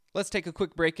Let's take a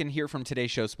quick break and hear from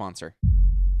today's show sponsor.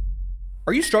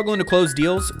 Are you struggling to close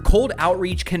deals? Cold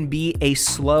outreach can be a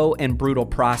slow and brutal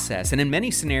process, and in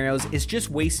many scenarios, it's just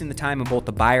wasting the time of both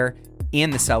the buyer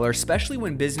and the seller, especially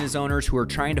when business owners who are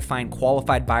trying to find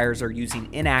qualified buyers are using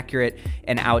inaccurate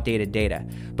and outdated data.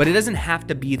 But it doesn't have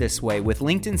to be this way. With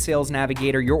LinkedIn Sales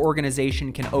Navigator, your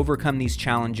organization can overcome these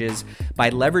challenges by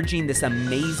leveraging this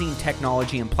amazing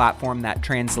technology and platform that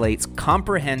translates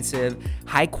comprehensive,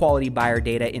 high-quality buyer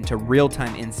data into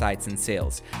real-time insights in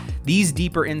sales. These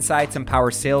deeper insights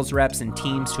empower sales reps and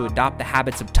teams to adopt the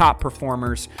habits of top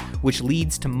performers, which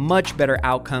leads to much better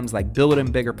outcomes like building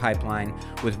a bigger pipeline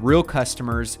with real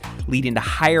customers, leading to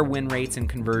higher win rates and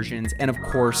conversions, and of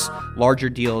course, larger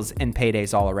deals and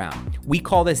paydays all around. We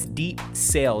call this deep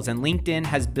sales, and LinkedIn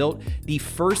has built the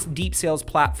first deep sales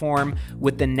platform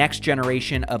with the next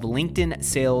generation of LinkedIn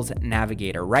Sales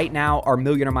Navigator. Right now, our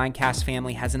Millionaire Mindcast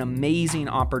family has an amazing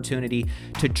opportunity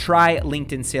to try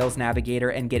LinkedIn Sales Navigator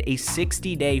and get a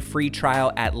 60-day free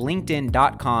trial at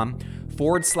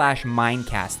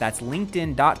linkedin.com/Mindcast. That's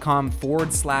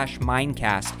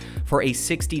linkedin.com/Mindcast for a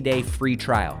 60-day free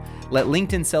trial. Let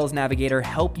LinkedIn Sales Navigator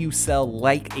help you sell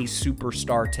like a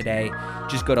superstar today.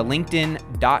 Just go to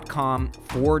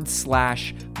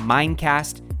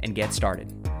linkedin.com/Mindcast and get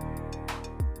started.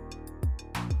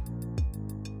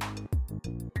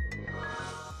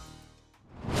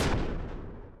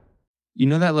 You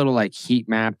know that little heat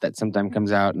map that sometimes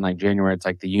comes out in January? It's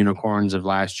the unicorns of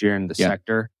last year in the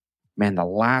sector. Man, the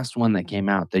last one that came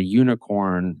out, the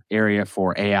unicorn area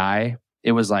for AI,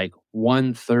 it was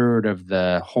 1/3 of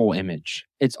the whole image.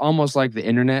 It's almost like the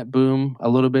internet boom a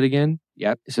little bit again.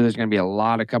 Yep. So there's going to be a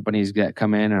lot of companies that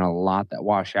come in and a lot that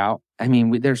wash out. I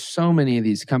mean, there's so many of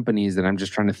these companies that I'm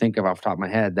just trying to think of off the top of my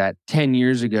head that 10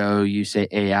 years ago, you say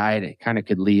AI, and it kind of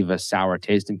could leave a sour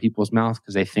taste in people's mouth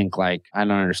because they think I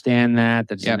don't understand that.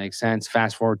 That doesn't make sense.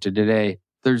 Fast forward to today.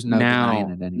 There's no denying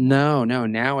it anymore. No.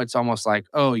 Now it's almost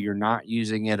oh, you're not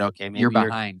using it. Okay, maybe you're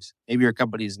behind. Maybe your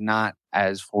company's not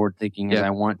as forward-thinking as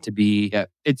I want to be. Yeah.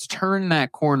 It's turned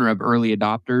that corner of early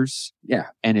adopters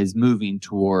and is moving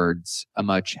towards a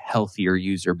much healthier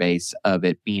user base of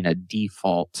it being a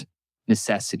default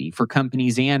necessity for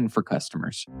companies and for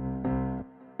customers.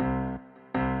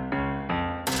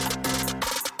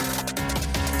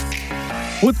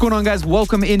 What's going on, guys?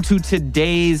 Welcome into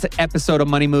today's episode of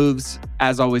Money Moves.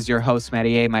 As always, your host,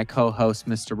 Matty A., my co-host,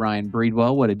 Mr. Ryan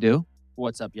Breedwell. What it do?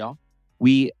 What's up, y'all?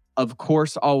 We, of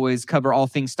course, always cover all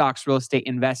things stocks, real estate,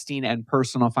 investing, and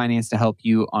personal finance to help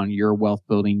you on your wealth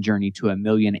building journey to $1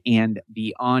 million and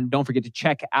beyond. Don't forget to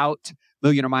check out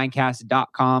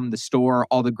MillionaireMindcast.com, the store,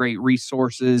 all the great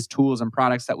resources, tools, and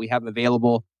products that we have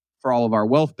available for all of our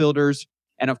wealth builders.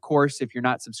 And of course, if you're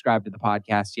not subscribed to the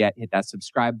podcast yet, hit that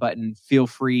subscribe button. Feel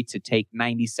free to take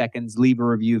 90 seconds, leave a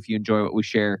review if you enjoy what we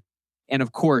share. And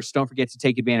of course, don't forget to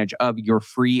take advantage of your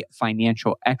free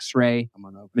financial x-ray.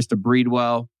 Mr.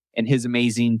 Breedwell and his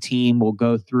amazing team will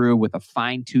go through with a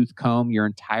fine-tooth comb your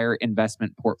entire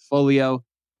investment portfolio.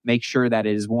 Make sure that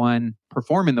it is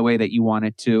performing the way that you want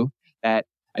it to. That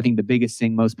I think the biggest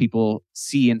thing most people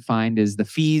see and find is the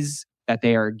fees that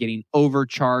they are getting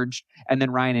overcharged. And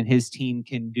then Ryan and his team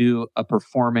can do a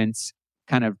performance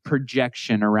kind of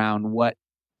projection around what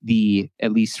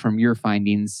at least from your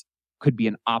findings, could be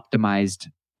an optimized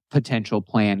potential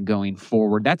plan going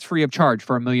forward. That's free of charge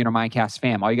for a Millionaire Mindcast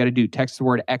fam. All you got to do, text the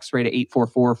word X-ray to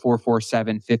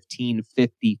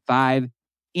 844-447-1555.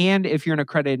 And if you're an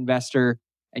accredited investor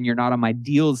and you're not on my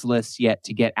deals list yet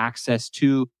to get access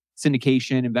to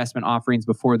syndication investment offerings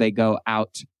before they go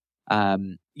out,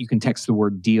 you can text the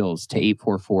word deals to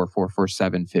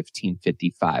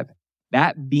 844-447-1555.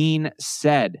 That being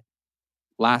said,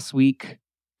 last week,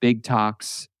 big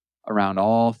talks around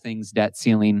all things debt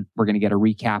ceiling. We're going to get a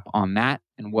recap on that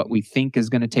and what we think is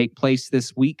going to take place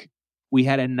this week. We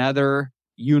had another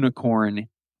unicorn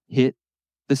hit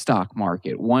the stock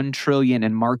market, 1 trillion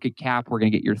in market cap. We're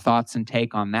going to get your thoughts and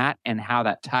take on that and how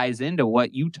that ties into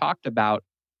what you talked about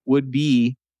would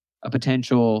be a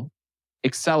potential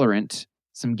accelerant,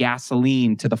 some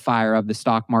gasoline to the fire of the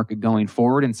stock market going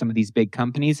forward and some of these big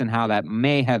companies and how that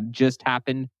may have just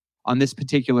happened on this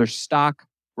particular stock.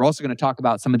 We're also going to talk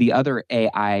about some of the other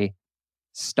AI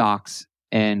stocks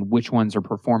and which ones are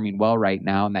performing well right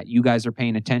now and that you guys are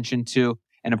paying attention to.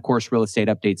 And of course, real estate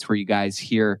updates for you guys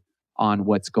here on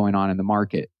what's going on in the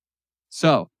market.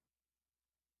 So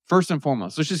first and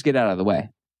foremost, let's just get out of the way.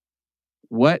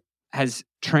 What has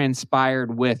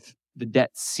transpired with the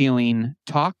debt ceiling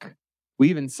talk? We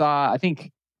even saw, I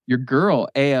think your girl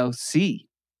AOC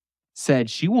said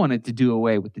she wanted to do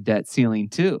away with the debt ceiling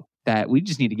too, that we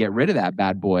just need to get rid of that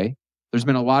bad boy There's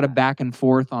been a lot of back and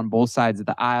forth on both sides of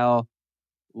the aisle.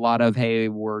 A lot of, hey,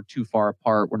 we're too far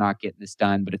apart. We're not getting this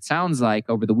done. But it sounds like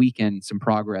over the weekend, some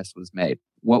progress was made.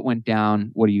 What went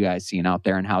down? What are you guys seeing out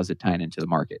there, and how's it tying into the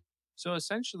market? So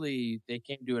essentially, they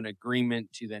came to an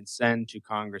agreement to then send to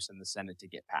Congress and the Senate to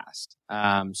get passed.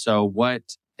 So what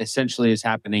essentially is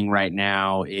happening right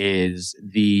now is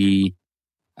the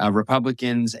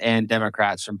Republicans and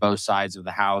Democrats from both sides of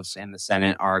the House and the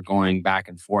Senate are going back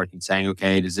and forth and saying,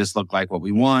 okay, does this look like what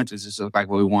we want? Does this look like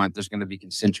what we want? There's going to be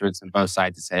constituents on both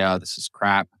sides that say, oh, this is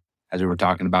crap, as we were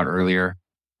talking about earlier.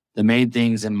 The main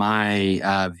things in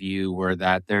my view were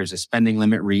that there's a spending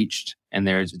limit reached and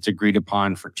it's agreed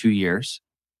upon for 2 years.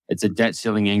 It's a debt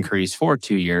ceiling increase for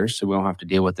 2 years, so we won't have to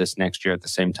deal with this next year at the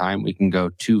same time. We can go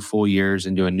 2 full years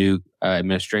into a new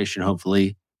administration,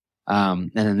 hopefully.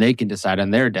 And then they can decide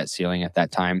on their debt ceiling at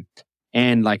that time.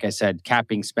 And like I said,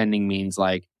 capping spending means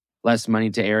like less money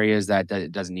to areas that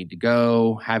it doesn't need to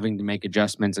go, having to make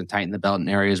adjustments and tighten the belt in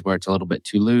areas where it's a little bit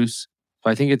too loose. So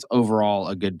I think it's overall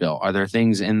a good bill. Are there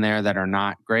things in there that are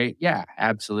not great? Yeah,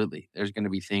 absolutely. There's going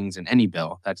to be things in any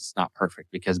bill that's not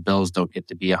perfect because bills don't get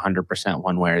to be 100%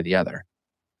 one way or the other.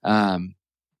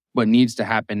 What needs to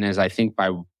happen is I think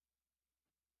by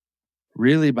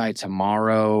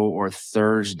tomorrow or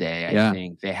Thursday, I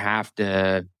think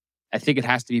it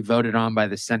has to be voted on by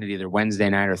the Senate either Wednesday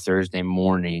night or Thursday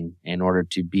morning in order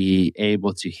to be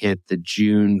able to hit the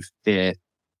June 5th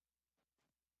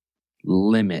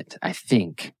limit, I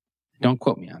think. Don't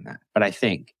quote me on that, but I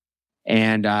think.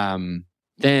 And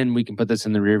then we can put this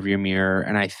in the rearview mirror.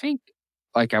 And I think,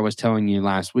 like I was telling you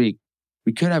last week,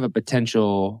 we could have a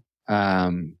potential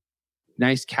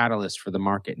nice catalyst for the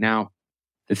market. Now,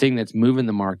 the thing that's moving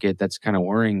the market that's kind of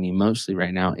worrying me mostly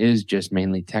right now is just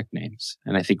mainly tech names.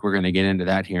 And I think we're going to get into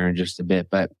that here in just a bit,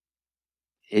 but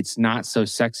it's not so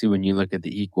sexy when you look at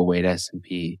the equal weight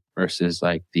S&P versus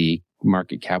like the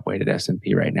market cap weighted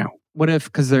S&P right now. What if,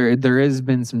 because there has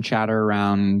been some chatter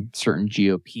around certain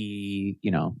GOP,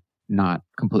 not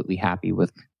completely happy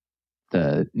with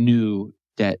the new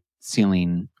debt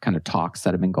ceiling kind of talks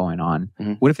that have been going on.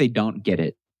 Mm-hmm. What if they don't get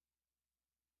it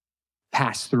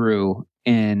passed through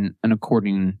in an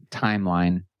according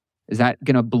timeline? Is that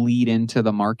going to bleed into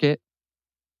the market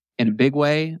in a big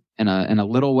way, in a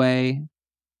little way?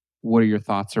 What are your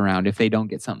thoughts around if they don't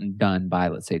get something done by,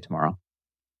 let's say, tomorrow?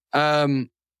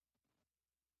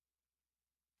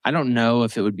 I don't know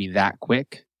if it would be that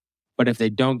quick, but if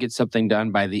they don't get something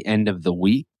done by the end of the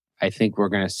week, I think we're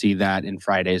going to see that in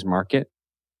Friday's market.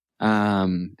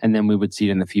 And then we would see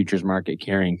it in the futures market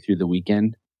carrying through the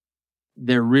weekend.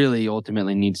 There really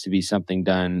ultimately needs to be something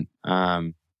done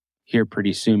here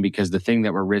pretty soon, because the thing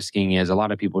that we're risking is, a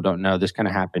lot of people don't know, this kind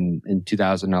of happened in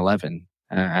 2011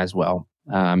 as well.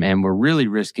 And we're really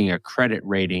risking a credit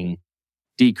rating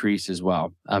decrease as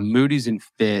well. Moody's and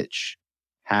Fitch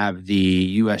have the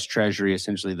U.S. Treasury,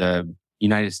 essentially the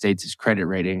United States' credit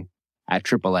rating, at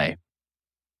AAA.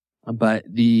 But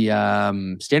the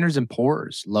Standards &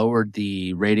 Poor's lowered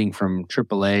the rating from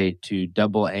AAA to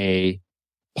AA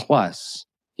plus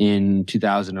in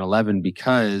 2011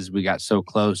 because we got so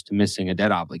close to missing a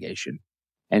debt obligation.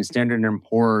 And Standard &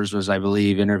 Poor's was, I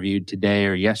believe, interviewed today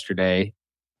or yesterday.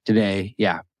 Today,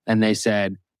 yeah. And they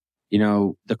said,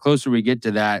 the closer we get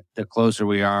to that, the closer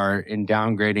we are in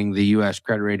downgrading the U.S.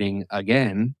 credit rating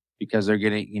again, because they're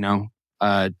getting,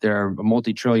 they're a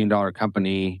multi-trillion-dollar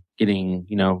company getting,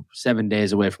 7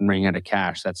 days away from running out of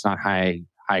cash. That's not high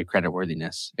credit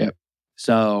worthiness. Yep.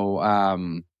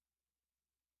 So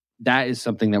that is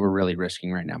something that we're really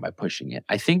risking right now by pushing it.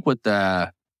 I think what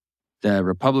the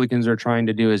Republicans are trying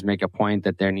to do is make a point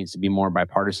that there needs to be more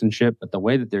bipartisanship, but the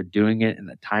way that they're doing it and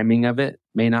the timing of it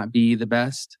may not be the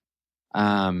best.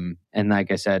 And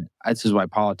like I said, this is why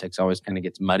politics always kind of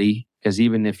gets muddy, because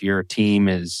even if your team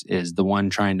is the one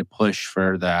trying to push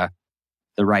for the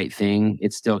right thing,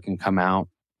 it still can come out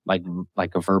like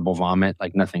a verbal vomit,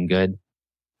 like nothing good.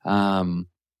 So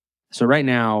right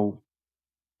now,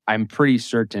 I'm pretty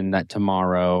certain that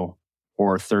tomorrow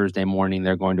or Thursday morning,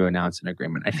 they're going to announce an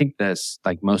agreement. I think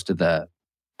most of the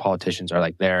politicians are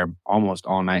there almost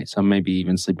all night. Some may be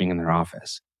even sleeping in their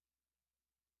office.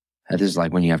 This is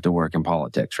like when you have to work in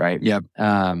politics, right? Yep.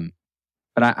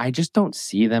 But I just don't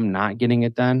see them not getting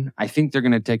it done. I think they're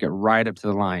going to take it right up to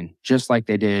the line, just like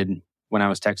they did when I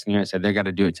was texting you. I said they got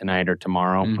to do it tonight or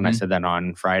tomorrow. Mm-hmm. When I said that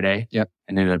on Friday, yep,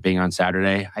 and ended up being on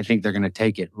Saturday. I think they're going to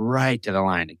take it right to the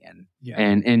line again, yeah.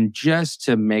 And just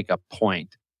to make a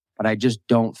point. But I just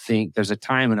don't think there's a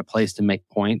time and a place to make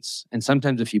points. And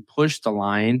sometimes if you push the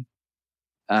line,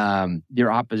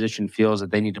 your opposition feels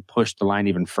that they need to push the line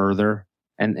even further.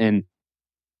 And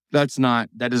that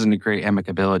doesn't create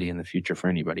amicability in the future for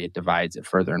anybody. It divides it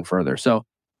further and further. So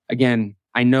again,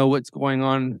 I know what's going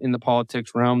on in the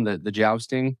politics realm, the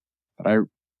jousting, but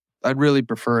I'd really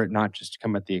prefer it not just to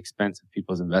come at the expense of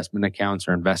people's investment accounts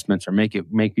or investments or make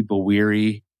people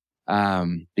weary.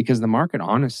 Because the market,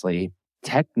 honestly,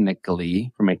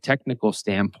 technically, from a technical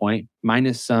standpoint,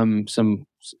 minus some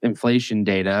inflation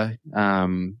data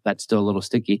that's still a little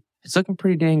sticky, it's looking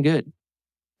pretty dang good.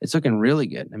 It's looking really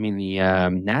good. I mean, the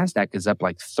NASDAQ is up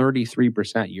like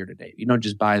 33% year to date. You don't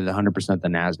just buy the 100% of the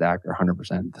NASDAQ or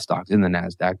 100% of the stocks in the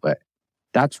NASDAQ, but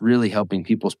that's really helping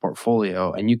people's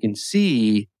portfolio. And you can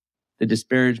see the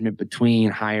disparagement between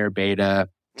higher beta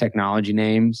technology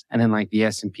names and then like the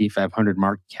S&P 500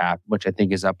 market cap, which I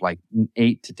think is up like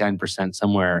 8 to 10%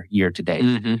 somewhere year to date.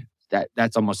 Mm-hmm.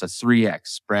 That's almost a 3x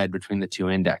spread between the two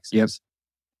indexes. Yep.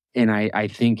 And I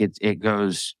think it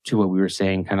goes to what we were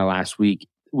saying kind of last week.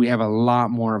 We have a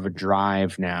lot more of a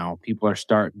drive now. People are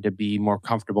starting to be more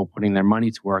comfortable putting their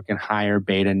money to work in higher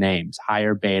beta names,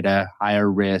 higher beta, higher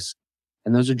risk.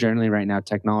 And those are generally right now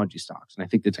technology stocks. And I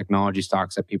think the technology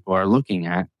stocks that people are looking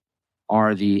at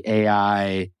are the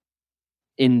AI,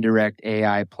 indirect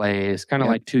AI plays. Kind of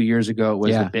like 2 years ago, it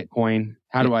was the Bitcoin.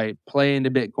 How do I play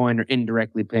into Bitcoin or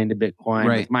indirectly play into Bitcoin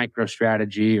with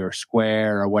MicroStrategy or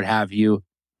Square or what have you?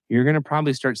 You're going to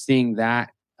probably start seeing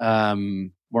that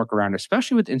work around,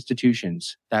 especially with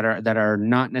institutions that are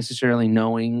not necessarily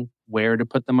knowing where to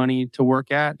put the money to work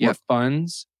at, what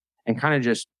funds, and kind of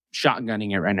just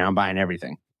shotgunning it right now, buying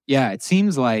everything. Yeah, it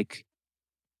seems like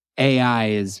AI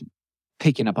is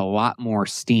picking up a lot more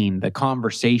steam. The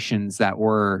conversations that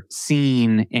we're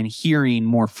seeing and hearing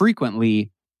more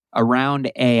frequently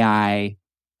around AI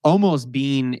almost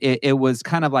being, it was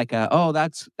kind of like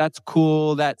that's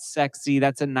cool, that's sexy,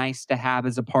 that's a nice to have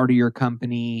as a part of your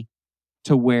company,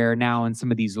 to where now in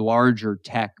some of these larger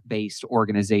tech-based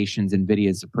organizations, NVIDIA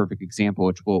is a perfect example,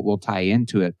 which we'll tie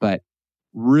into it, but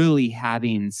really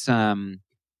having some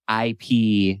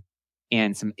IP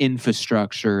and some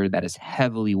infrastructure that is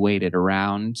heavily weighted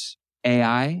around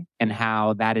AI, and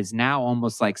how that is now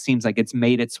almost like, seems like it's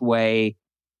made its way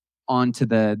onto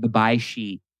the buy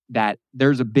sheet, that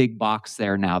there's a big box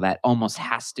there now that almost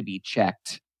has to be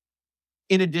checked.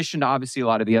 In addition to obviously a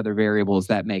lot of the other variables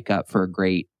that make up for a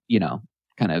great,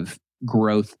 kind of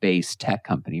growth-based tech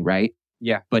company, right?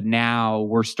 Yeah. But now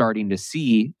we're starting to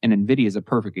see, and NVIDIA is a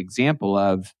perfect example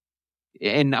of,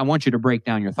 and I want you to break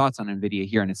down your thoughts on NVIDIA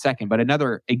here in a second, but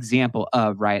another example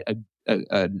of, right,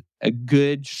 a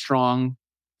good, strong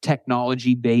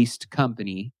technology-based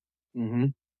company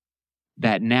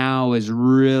that now is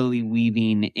really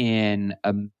weaving in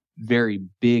a very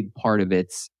big part of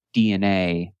its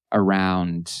DNA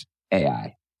around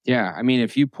AI. Yeah. I mean,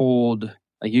 if you pulled,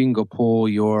 like, you can go pull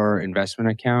your investment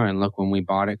account and look when we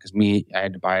bought it, because I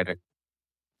had to buy it a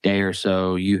day or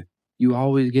so. You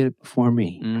always get it before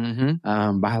me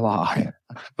by law.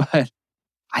 But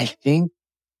I think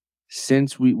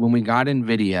since when we got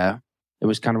NVIDIA, it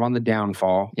was kind of on the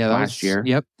downfall last year.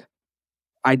 Yep.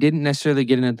 I didn't necessarily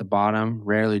get in at the bottom.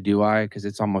 Rarely do I, because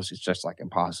it's just like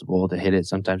impossible to hit it.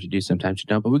 Sometimes you do, sometimes you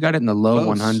don't. But we got it in the low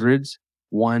 100s,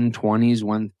 120s,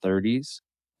 130s.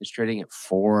 It's trading at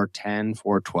 410,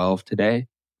 412 today,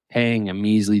 paying a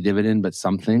measly dividend, but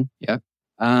something. Yep.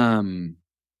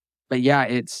 But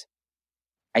yeah,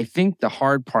 I think the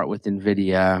hard part with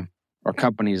NVIDIA or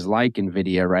companies like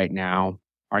NVIDIA right now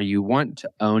are you want to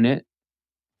own it,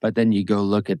 but then you go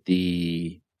look at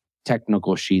the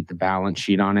technical sheet, the balance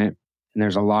sheet on it, and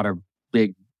there's a lot of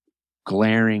big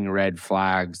glaring red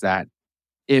flags that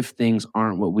if things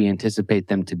aren't what we anticipate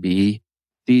them to be,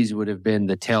 these would have been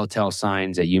the telltale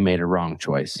signs that you made a wrong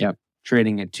choice. Yep.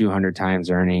 Trading at 200 times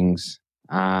earnings.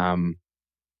 That's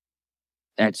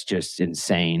just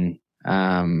insane.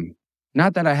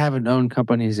 Not that I haven't owned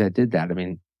companies that did that. I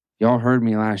mean, y'all heard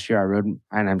me last year. I rode,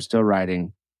 and I'm still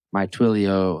riding my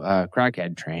Twilio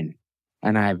crackhead train.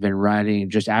 And I've been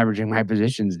riding, just averaging my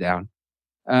positions down.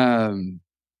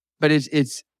 But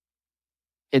it's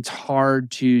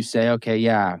hard to say, okay,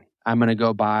 yeah, I'm going to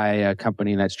go buy a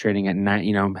company that's trading at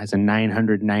has a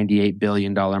 $998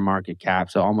 billion market cap,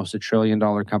 so almost $1 trillion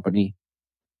company.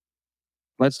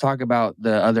 Let's talk about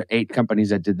the other 8 companies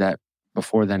that did that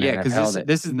before then. Yeah, because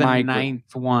this is the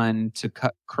 9th one to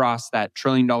cross that $1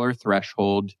 trillion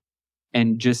threshold.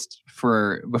 And just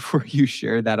before you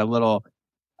share that a little,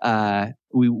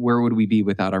 where would we be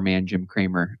without our man Jim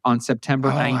Cramer? On September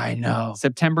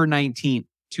 19th,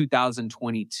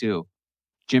 2022.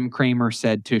 Jim Cramer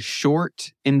said to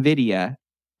short NVIDIA,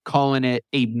 calling it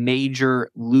a major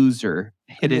loser.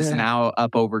 It is now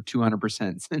up over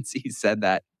 200% since he said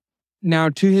that. Now,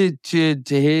 to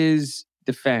his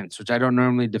defense, which I don't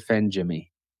normally defend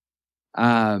Jimmy,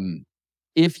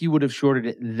 if you would have shorted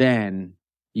it then,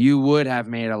 you would have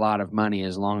made a lot of money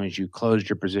as long as you closed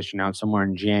your position out somewhere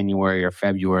in January or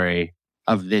February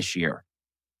of this year.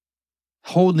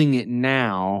 Holding it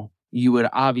now, you would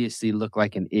obviously look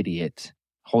like an idiot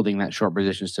holding that short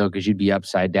position still because you'd be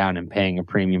upside down and paying a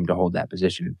premium to hold that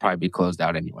position. It'd probably be closed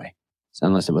out anyway. So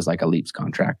unless it was like a Leaps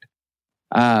contract.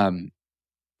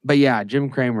 But yeah, Jim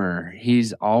Cramer,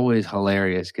 he's always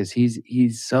hilarious because he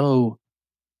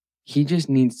just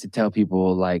needs to tell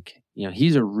people like, you know,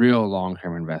 he's a real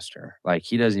long-term investor. Like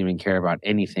he doesn't even care about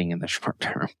anything in the short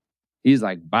term. He's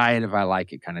like, buy it if I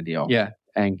like it kind of deal. Yeah.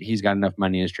 And he's got enough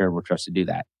money in his charitable trust to do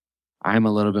that. I'm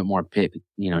a little bit more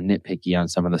nitpicky on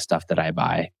some of the stuff that I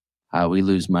buy. We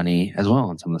lose money as well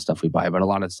on some of the stuff we buy, but a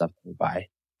lot of the stuff that we buy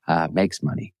makes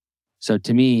money. So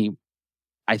to me,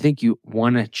 I think you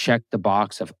want to check the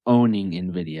box of owning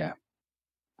NVIDIA.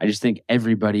 I just think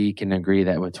everybody can agree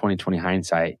that with 2020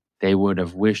 hindsight, they would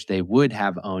have wished they would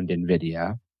have owned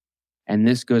NVIDIA. And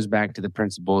this goes back to the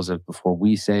principles of before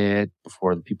we say it,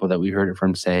 before the people that we heard it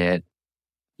from say it.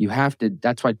 You have to,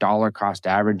 that's why dollar cost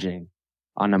averaging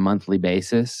on a monthly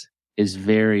basis is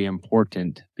very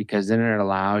important because then it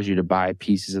allows you to buy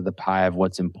pieces of the pie of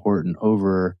what's important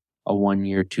over a 1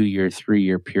 year, 2 year, 3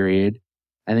 year period.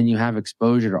 And then you have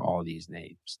exposure to all these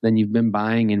names. Then you've been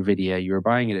buying NVIDIA. You were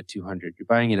buying it at 200. You're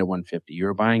buying it at 150. You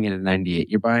were buying it at 98.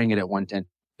 You're buying it at 110.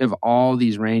 You have all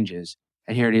these ranges.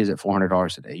 And here it is at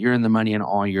 $400 a day. You're in the money in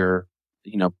all your,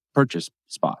 purchase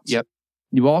spots. Yep.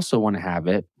 You also want to have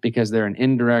it because they're an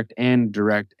indirect and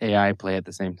direct AI play at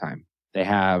the same time. They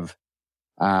have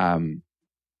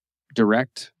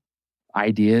direct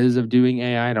ideas of doing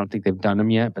AI. I don't think they've done them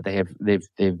yet, but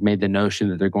they've made the notion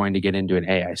that they're going to get into an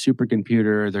AI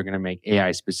supercomputer. They're going to make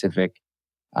AI specific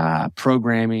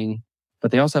programming,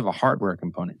 but they also have a hardware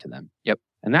component to them. Yep.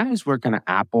 And that is where kind of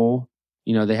Apple,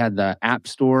 they had the App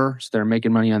Store, so they're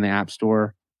making money on the App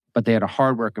Store, but they had a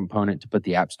hardware component to put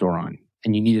the App Store on.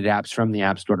 And you needed apps from the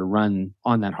App Store to run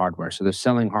on that hardware. So they're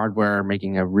selling hardware,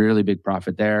 making a really big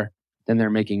profit there. Then they're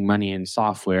making money in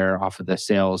software off of the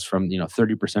sales from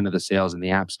 30% of the sales in the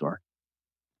App Store.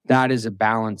 That is a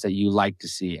balance that you like to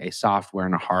see, a software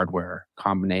and a hardware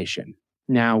combination.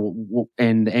 Now,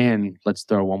 and let's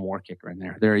throw one more kicker in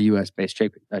there. They're a U.S.-based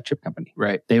chip company.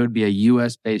 Right. They would be a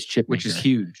U.S.-based chip which maker. is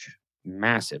huge.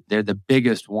 Massive. They're the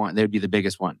biggest one. They would be the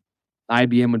biggest one.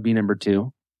 IBM would be number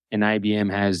 2. And IBM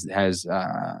has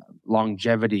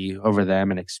longevity over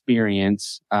them and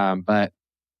experience, but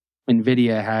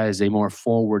NVIDIA has a more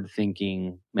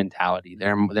forward-thinking mentality.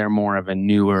 They're more of a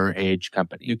newer age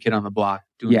company. New kid on the block,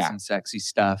 doing some sexy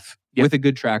stuff with a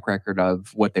good track record of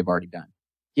what they've already done.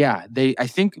 Yeah, I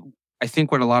think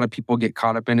what a lot of people get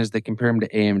caught up in is they compare them to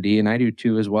AMD, and I do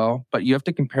too as well. But you have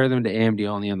to compare them to AMD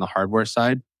only on the hardware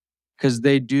side because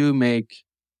they do make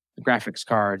graphics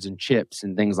cards and chips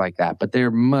and things like that, but they're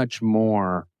much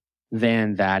more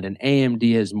than that. And AMD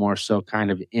is more so kind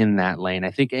of in that lane.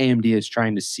 I think AMD is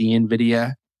trying to see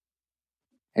NVIDIA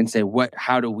and say,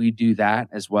 how do we do that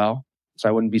as well? So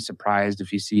I wouldn't be surprised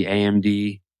if you see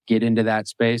AMD get into that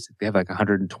space. They have like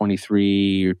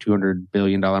 123 or $200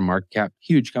 billion market cap,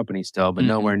 huge company still, but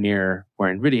nowhere near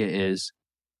where NVIDIA is.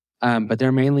 But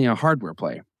they're mainly a hardware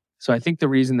play. So I think the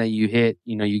reason that you hit,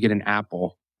 you get an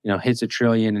Apple, hits $1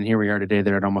 trillion, and here we are today,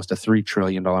 they're at almost a $3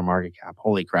 trillion market cap.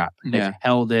 Holy crap. They've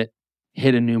held it,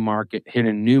 hit a new market, hit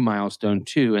a new milestone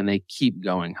too, and they keep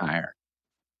going higher.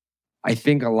 I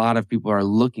think a lot of people are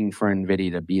looking for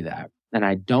NVIDIA to be that. And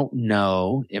I don't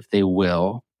know if they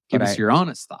will. Give us your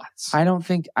honest thoughts. I don't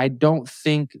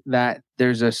think that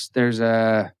there's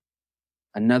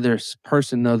another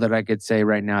person though that I could say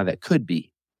right now that could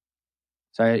be.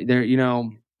 So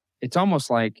it's almost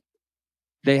like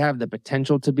they have the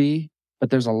potential to be,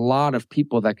 but there's a lot of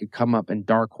people that could come up and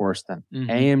dark horse them.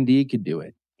 AMD could do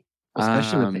it.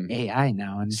 Especially with the AI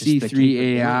now. And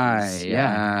C3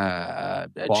 AI,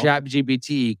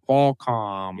 ChatGPT,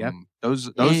 Qualcomm. Yep.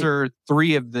 Those are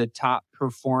 3 of the top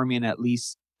performing, at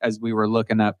least as we were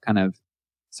looking up kind of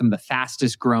some of the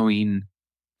fastest growing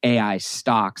AI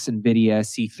stocks, NVIDIA,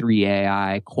 C3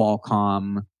 AI,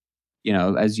 Qualcomm.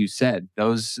 As you said,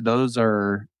 those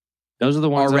are the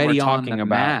ones already that we're talking about.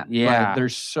 Map, yeah, but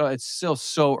it's still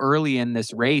so early in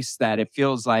this race that it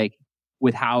feels like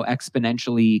with how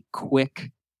exponentially quick,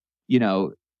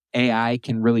 AI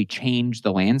can really change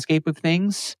the landscape of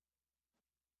things.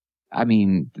 I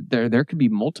mean, there could be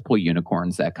multiple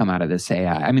unicorns that come out of this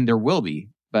AI. I mean, there will be,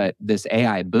 but this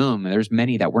AI boom, there's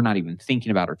many that we're not even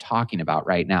thinking about or talking about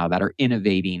right now that are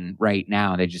innovating right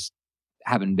now. They just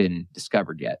haven't been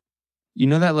discovered yet. You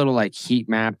know that little like heat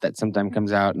map that sometimes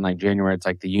comes out in like January? It's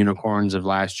like the unicorns of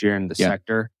last year in the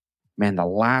sector. Man, the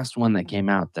last one that came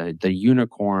out, the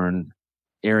unicorn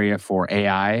area for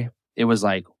AI, it was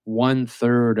like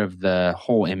 1/3 of the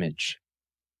whole image.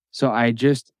 So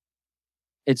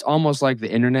it's almost like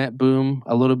the internet boom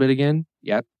a little bit again.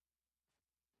 Yep.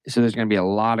 So there's going to be a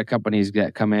lot of companies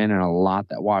that come in and a lot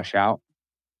that wash out.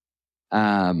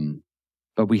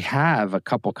 But we have a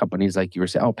couple companies like you were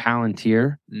saying. Oh,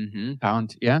 Palantir.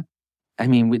 Yeah. I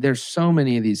mean, there's so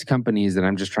many of these companies that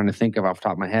I'm just trying to think of off the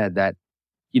top of my head that,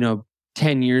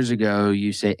 10 years ago,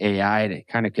 you say AI, and it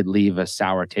kind of could leave a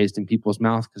sour taste in people's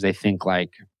mouth because they think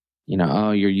like,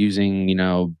 oh, you're using,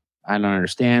 I don't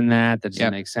understand that. That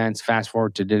doesn't make sense. Fast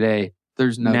forward to today.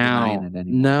 There's no denying it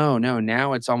anymore. No.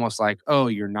 Now it's almost like, oh,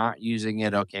 you're not using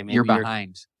it. Okay, maybe you're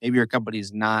behind. Maybe your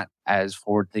company's not as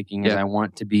forward thinking as I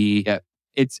want to be. Yeah.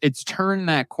 It's turned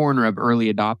that corner of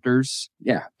early adopters.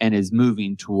 Yeah. And is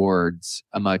moving towards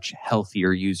a much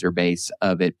healthier user base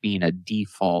of it being a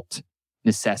default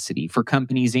necessity for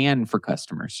companies and for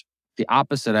customers. The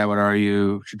opposite, I would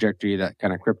argue, trajectory that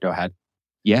kind of crypto had.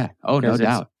 Yeah. Oh, no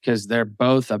doubt. Because they're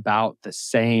both about the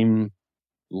same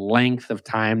length of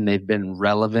time they've been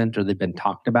relevant or they've been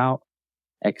talked about,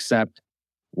 except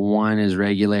one is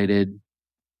regulated,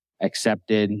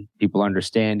 accepted, people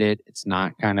understand it. It's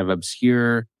not kind of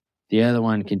obscure. The other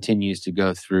one continues to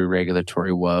go through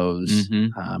regulatory woes,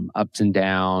 ups and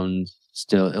downs,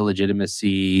 still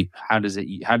illegitimacy. How does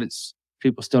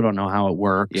people still don't know how it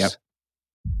works? Yep.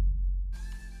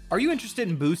 Are you interested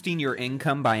in boosting your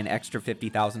income by an extra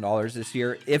 $50,000 this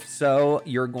year? If so,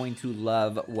 you're going to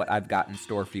love what I've got in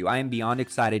store for you. I am beyond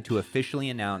excited to officially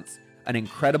announce an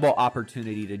incredible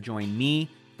opportunity to join me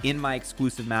in my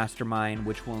exclusive mastermind,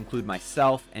 which will include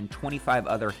myself and 25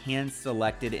 other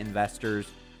hand-selected investors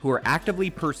who are actively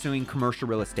pursuing commercial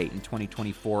real estate in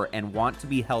 2024 and want to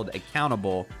be held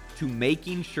accountable to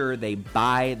making sure they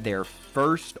buy their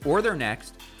first or their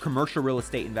next commercial real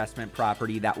estate investment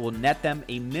property that will net them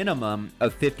a minimum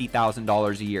of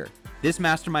 $50,000 a year. This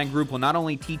mastermind group will not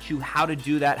only teach you how to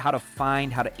do that, how to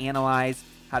find, how to analyze,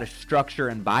 how to structure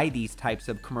and buy these types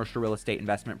of commercial real estate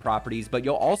investment properties, but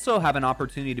you'll also have an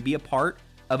opportunity to be a part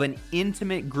of an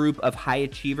intimate group of high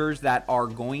achievers that are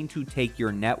going to take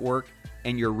your network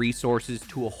and your resources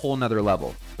to a whole nother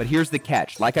level. But here's the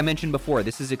catch. Like I mentioned before,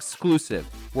 this is exclusive.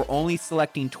 We're only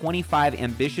selecting 25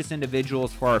 ambitious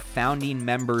individuals for our founding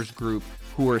members group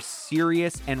who are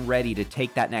serious and ready to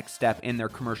take that next step in their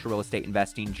commercial real estate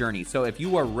investing journey. So if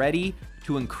you are ready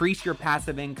to increase your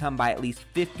passive income by at least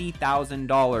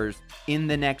 $50,000 in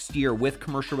the next year with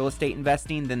commercial real estate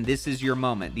investing, then this is your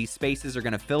moment. These spaces are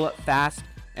going to fill up fast.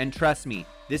 And trust me,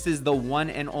 this is the one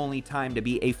and only time to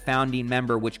be a founding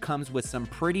member, which comes with some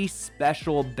pretty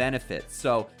special benefits.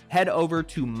 So head over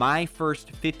to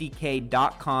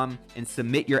myfirst50k.com and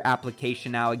submit your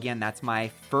application now. Again, that's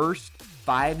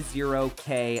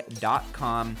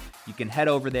myfirst50k.com. You can head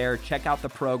over there, check out the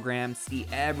program, see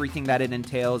everything that it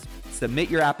entails, submit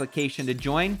your application to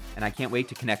join, and I can't wait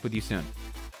to connect with you soon.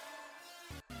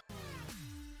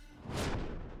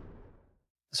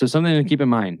 So something to keep in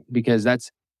mind, because it's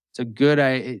a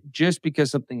good, just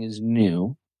because something is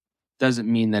new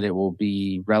doesn't mean that it will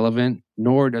be relevant,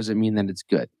 nor does it mean that it's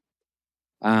good.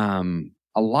 A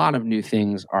lot of new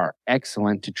things are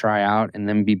excellent to try out and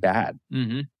then be bad.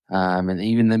 And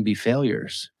even then be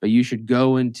failures. But you should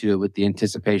go into it with the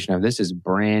anticipation of this is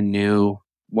brand new.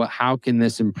 How can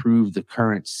this improve the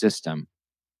current system?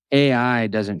 AI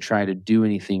doesn't try to do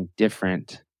anything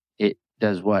different. It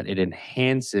does what? It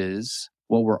enhances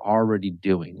what we're already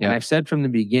doing. Yeah. And I've said from the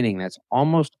beginning, that's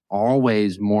almost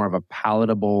always more of a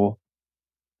palatable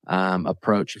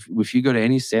approach. If you go to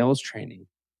any sales training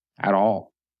at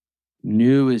all,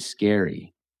 new is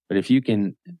scary. But if you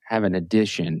can have an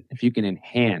addition, if you can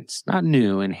enhance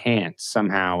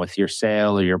somehow with your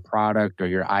sale or your product or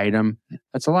your item,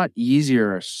 that's a lot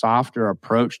easier, a softer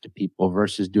approach to people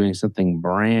versus doing something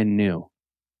brand new.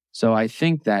 So I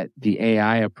think that the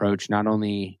AI approach, not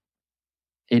only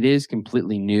it is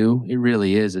completely new, it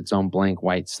really is its own blank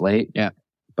white slate. Yeah.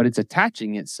 But it's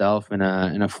attaching itself in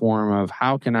a form of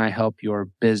how can I help your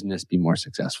business be more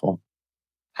successful?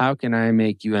 How can I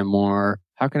make you how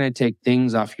can I take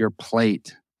things off your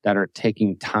plate that are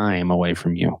taking time away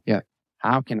from you? Yeah.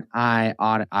 How can I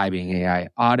being AI,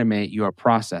 automate your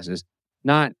processes?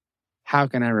 Not how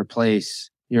can I replace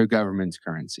your government's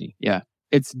currency? Yeah.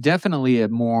 It's definitely a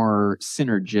more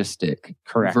synergistic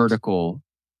vertical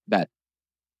that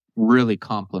really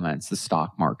complements the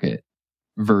stock market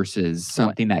versus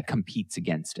something that competes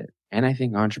against it. And I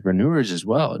think entrepreneurs as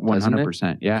well.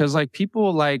 100%. Yeah. Because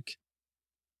people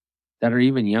that are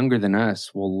even younger than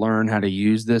us will learn how to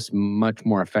use this much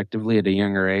more effectively at a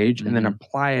younger age and then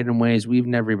apply it in ways we've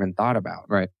never even thought about.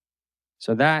 Right.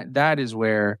 So that is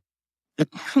where,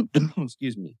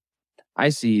 excuse me, I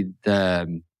see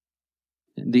the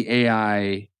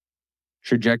AI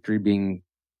trajectory being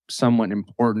somewhat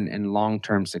important and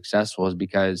long-term successful is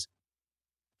because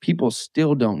people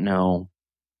still don't know.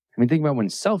 I mean, think about when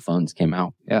cell phones came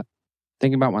out. Yeah.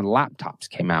 Think about when laptops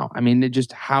came out. I mean,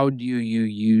 how do you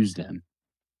use them?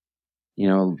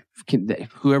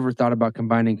 Whoever thought about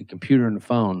combining a computer and a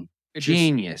phone,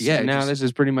 genius. And now this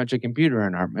is pretty much a computer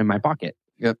in my pocket.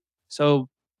 Yep. So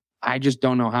I just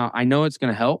don't know how. I know it's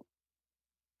going to help,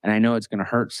 and I know it's going to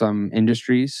hurt some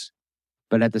industries,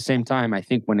 but at the same time, I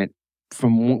think when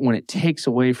it takes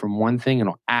away from one thing,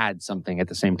 it'll add something at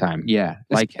the same time. Yeah,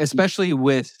 like especially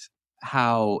with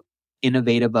how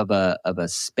innovative of a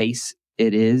space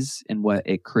it is and what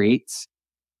it creates.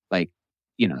 Like,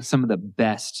 some of the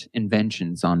best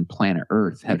inventions on planet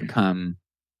Earth have come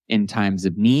in times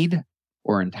of need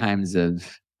or in times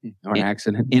of or an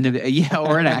accident.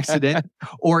 Or an accident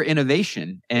or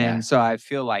innovation. And so I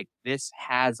feel like this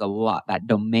has a lot. That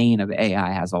domain of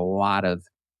AI has a lot of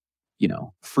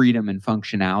freedom and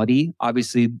functionality.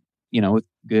 Obviously, with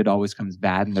good always comes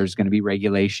bad, and there's going to be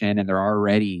regulation, and they're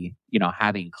already,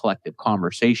 having collective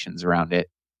conversations around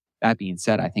it. That being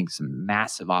said, I think some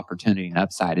massive opportunity and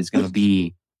upside is going to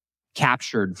be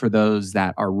captured for those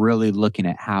that are really looking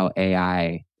at how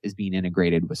AI is being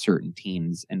integrated with certain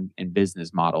teams and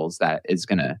business models that is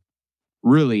going to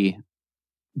really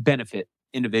benefit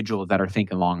individuals that are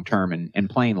thinking long-term and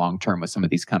playing long-term with some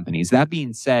of these companies. That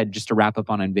being said, just to wrap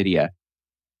up on NVIDIA,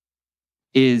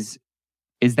 is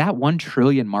that 1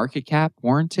 trillion market cap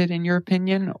warranted in your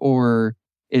opinion, or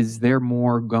is there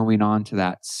more going on to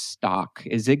that stock?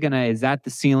 Is that the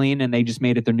ceiling and they just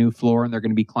made it their new floor and they're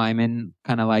going to be climbing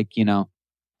kind of like,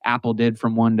 Apple did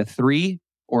from 1 to 3?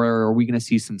 Or are we going to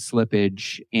see some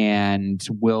slippage, and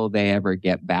will they ever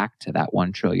get back to that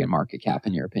 1 trillion market cap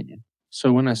in your opinion?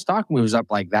 So when a stock moves up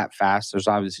like that fast, there's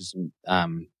obviously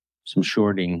some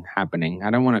shorting happening.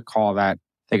 I don't want to call that.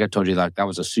 I think I told you that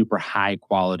was a super high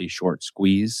quality short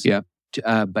squeeze. Yeah.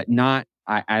 But not.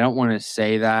 I don't want to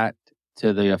say that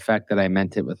to the effect that I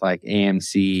meant it with like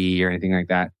AMC or anything like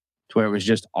that, to where it was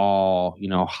just all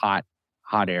hot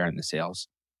air in the sales.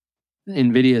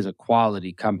 NVIDIA is a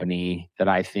quality company that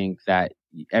I think that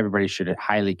everybody should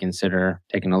highly consider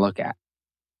taking a look at.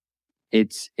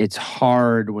 It's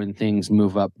hard when things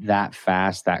move up that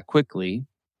fast, that quickly,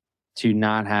 to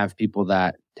not have people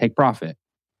that take profit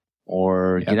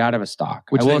or get out of a stock.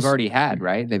 Which they've already had,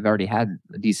 right? They've already had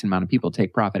a decent amount of people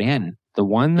take profit and the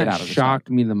one that shocked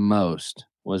me the most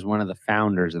was one of the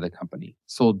founders of the company.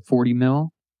 Sold 40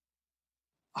 mil?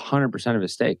 100% of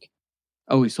his stake.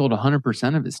 Oh, he sold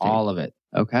 100% of his stake? All of it.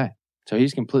 Okay. So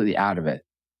he's completely out of it.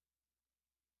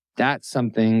 That's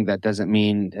something that doesn't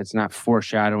mean it's not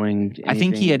foreshadowing anything. I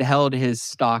think he had held his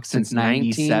stock since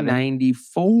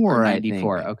 1994.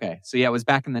 94. Okay. So yeah, it was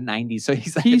back in the 90s. So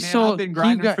he's like, I've been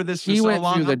grinding for this for so long. He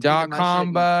went through the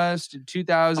dot-com bust,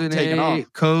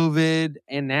 2008, COVID,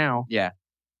 and now. Yeah.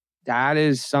 That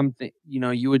is something,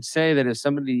 you would say that if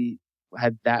somebody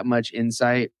had that much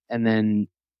insight and then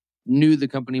knew the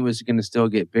company was going to still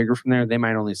get bigger from there, they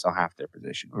might only sell half their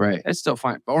position. Right. It's still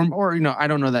fine. Or I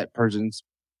don't know that person's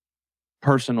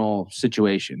personal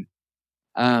situation.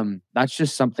 That's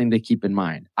just something to keep in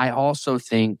mind. I also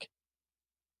think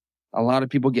a lot of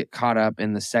people get caught up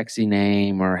in the sexy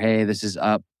name, or, hey, this is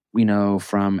up,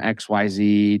 from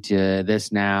XYZ to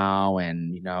this now.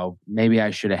 And, maybe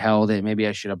I should have held it. Maybe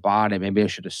I should have bought it. Maybe I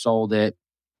should have sold it.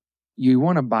 You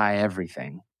want to buy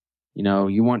everything.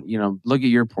 You want, look at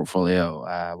your portfolio.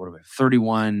 What are we?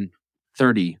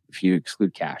 30 if you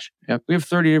exclude cash. Yep. We have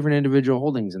 30 different individual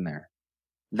holdings in there.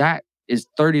 That is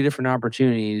 30 different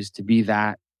opportunities to be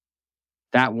that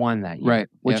one that year. Right.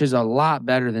 Which is a lot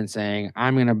better than saying,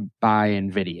 I'm going to buy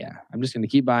NVIDIA. I'm just going to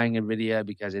keep buying NVIDIA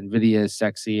because NVIDIA is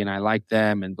sexy and I like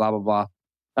them and blah, blah, blah.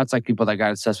 That's like people that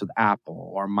got obsessed with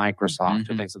Apple or Microsoft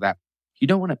or things like that. You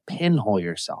don't want to pinhole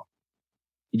yourself.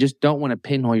 You just don't want to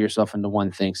pinhole yourself into one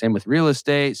thing. Same with real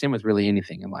estate, same with really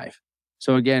anything in life.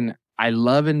 So again, I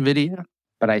love NVIDIA,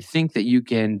 but I think that you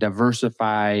can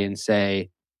diversify and say,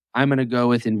 I'm going to go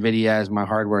with NVIDIA as my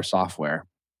hardware software.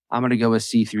 I'm going to go with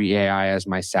C3 AI as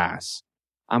my SaaS.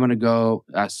 I'm going to go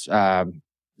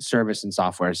service and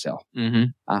software sale.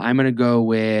 I'm going to go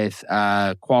with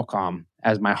Qualcomm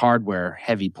as my hardware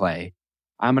heavy play.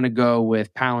 I'm going to go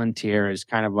with Palantir as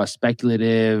kind of a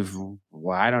speculative.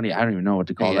 Well, I don't even know what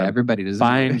to call that. Everybody does.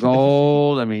 Buying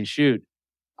gold. I mean, shoot.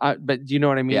 But do you know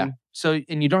what I mean? Yeah. So,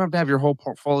 and you don't have to have your whole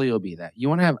portfolio be that. You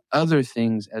want to have other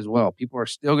things as well. People are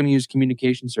still going to use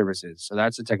communication services. So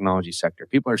that's the technology sector.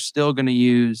 People are still going to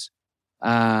use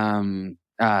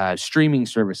streaming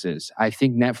services. I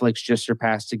think Netflix just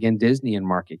surpassed again Disney in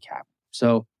market cap.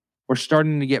 So we're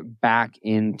starting to get back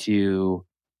into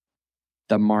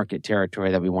the market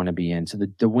territory that we want to be in. So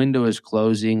the window is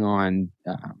closing on,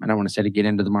 I don't want to say to get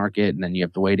into the market and then you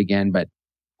have to wait again, but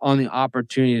on the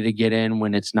opportunity to get in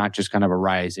when it's not just kind of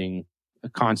a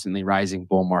constantly rising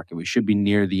bull market. We should be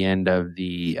near the end of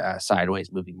the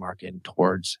sideways moving market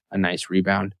towards a nice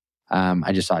rebound.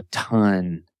 I just saw a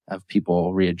ton of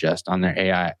people readjust on their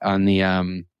AI, on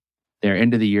the their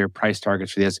end of the year price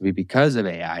targets for the S&P because of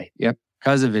AI. Yep.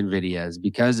 Because of NVIDIA's,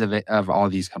 because of all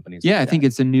these companies. Yeah, I think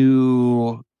it's a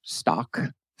new stock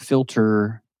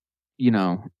filter,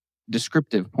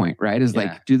 descriptive point, right? Is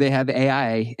like, do they have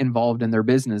AI involved in their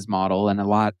business model? And a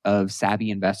lot of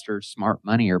savvy investors, smart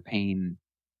money, are paying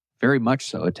very much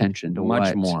so attention to much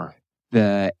what more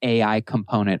the AI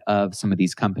component of some of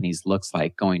these companies looks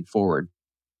like going forward.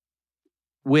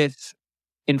 With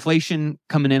inflation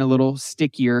coming in a little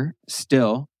stickier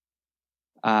still,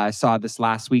 I saw this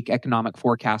last week economic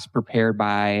forecast prepared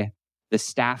by the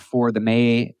staff for the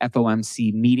May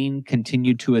FOMC meeting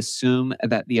continued to assume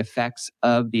that the effects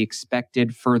of the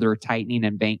expected further tightening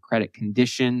in bank credit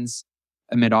conditions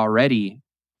amid already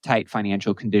tight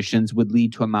financial conditions would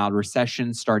lead to a mild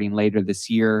recession starting later this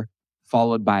year,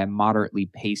 followed by a moderately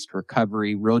paced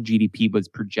recovery. Real GDP was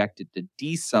projected to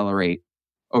decelerate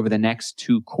over the next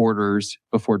 2 quarters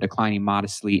before declining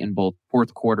modestly in both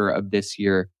fourth quarter of this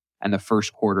year and the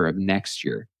first quarter of next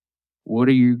year. What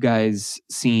are you guys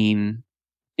seeing?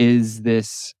 Is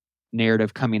this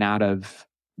narrative coming out of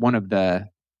one of the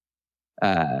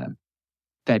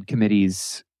Fed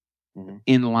committees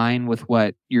in line with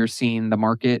what you're seeing the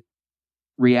market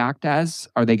react as?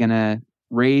 Are they going to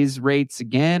raise rates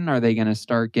again? Are they going to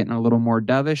start getting a little more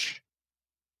dovish?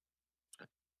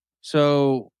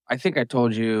 So I think I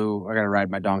told you I got to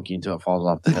ride my donkey until it falls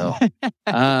off the hill.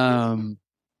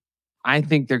 I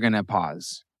think they're going to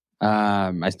pause.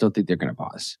 I still think they're going to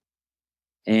pause.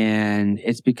 And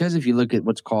it's because if you look at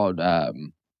what's called, I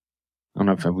don't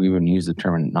know if we even used the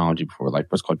terminology before, like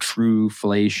what's called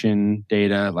true-flation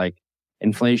data, like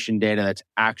inflation data that's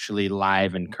actually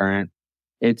live and current,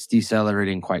 it's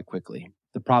decelerating quite quickly.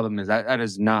 The problem is that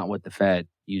is not what the Fed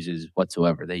uses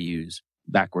whatsoever. They use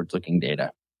backwards-looking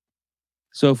data.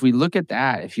 So if we look at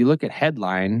that, if you look at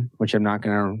headline, which I'm not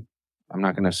going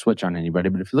to switch on anybody,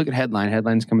 but if you look at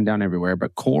headline's coming down everywhere,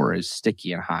 but core is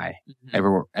sticky and high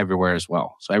everywhere as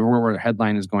well. So everywhere where the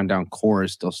headline is going down, core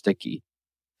is still sticky.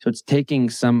 So it's taking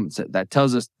that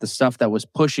tells us the stuff that was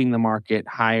pushing the market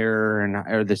higher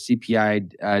or the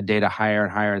CPI data higher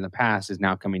and higher in the past is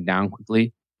now coming down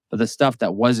quickly. But the stuff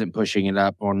that wasn't pushing it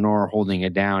up nor holding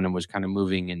it down and was kind of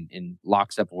moving in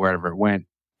lockstep wherever it went,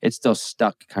 it's still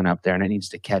stuck kind of up there and it needs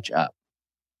to catch up.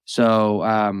 So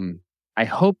I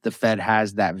hope the Fed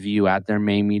has that view at their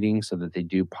May meeting so that they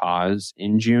do pause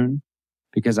in June,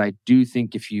 because I do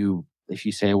think if you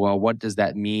say, well, what does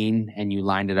that mean? And you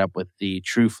lined it up with the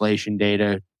true-flation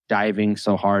data diving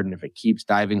so hard, and if it keeps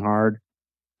diving hard,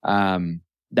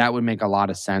 that would make a lot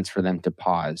of sense for them to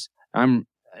pause.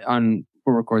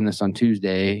 We're recording this on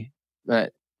Tuesday,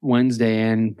 but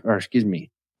Thursday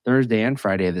and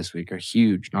Friday of this week are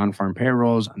huge. Non-farm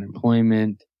payrolls,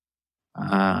 unemployment,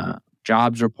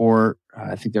 jobs report.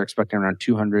 I think they're expecting around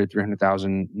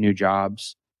 300,000 new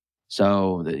jobs.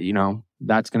 So,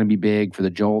 that's going to be big for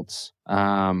the jolts.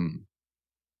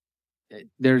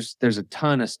 There's a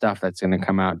ton of stuff that's going to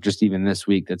come out just even this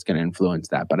week that's going to influence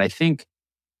that. But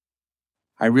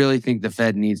I really think the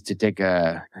Fed needs to take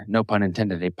no pun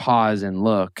intended, a pause and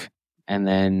look, and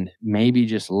then maybe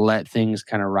just let things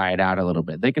kind of ride out a little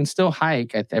bit. They can still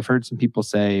hike. I've heard some people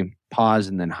say pause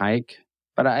and then hike.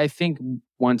 But I think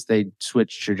once they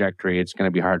switch trajectory, it's going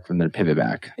to be hard for them to pivot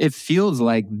back. It feels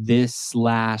like this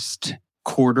last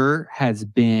quarter has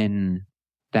been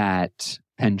that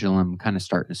pendulum kind of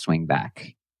starting to swing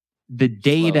back. The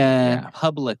data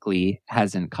publicly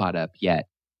hasn't caught up yet.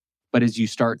 But as you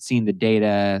start seeing the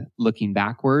data looking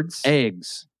backwards, it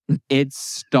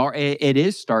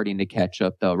is starting to catch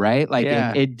up though, right? Like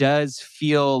it does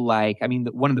feel like,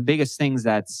 one of the biggest things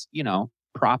that's,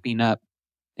 propping up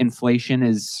inflation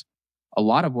is a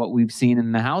lot of what we've seen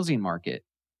in the housing market.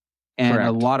 And Correct.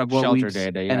 a lot of what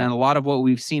a lot of what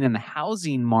we've seen in the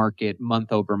housing market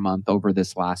month over month over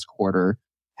this last quarter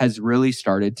has really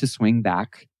started to swing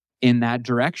back in that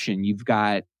direction. You've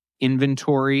got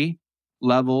inventory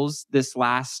levels this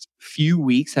last few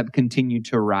weeks have continued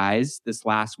to rise. This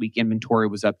last week, inventory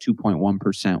was up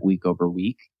 2.1% week over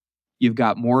week. You've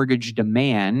got mortgage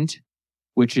demand,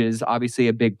 which is obviously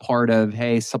a big part of,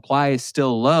 hey, supply is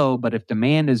still low, but if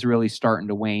demand is really starting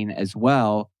to wane as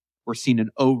well, we're seeing an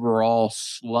overall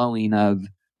slowing of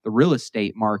the real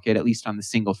estate market, at least on the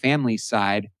single family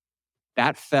side.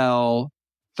 That fell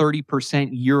 30%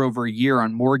 year over year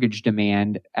on mortgage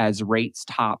demand as rates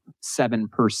top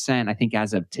 7%. I think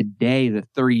as of today, the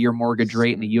 30-year mortgage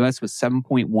rate in the US was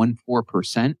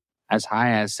 7.14%. As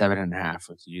high as 7.5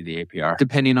 with you, the APR.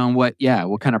 Depending on what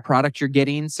kind of product you're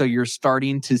getting. So you're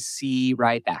starting to see,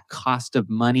 right, that cost of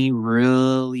money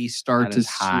really start to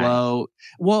slow.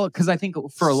 Well, because I think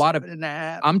for a lot of,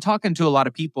 I'm talking to a lot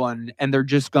of people and they're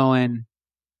just going,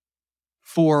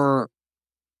 for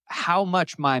how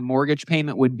much my mortgage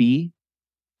payment would be,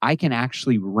 I can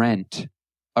actually rent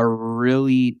a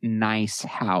really nice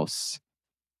house,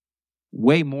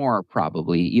 way more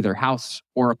probably, either house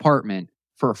or apartment,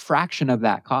 for a fraction of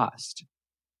that cost.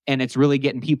 And it's really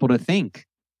getting people to think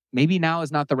maybe now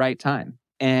is not the right time.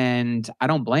 And I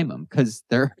don't blame them, because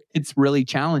it's really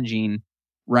challenging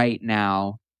right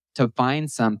now to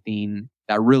find something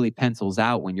that really pencils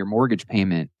out when your mortgage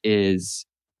payment is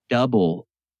double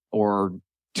or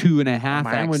 2.5x.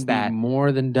 Mine would that, be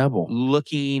more than double.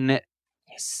 Looking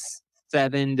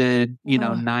 7 to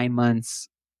 9 months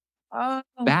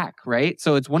back, right?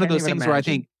 So it's one of those things where I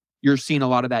think you're seeing a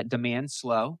lot of that demand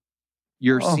slow.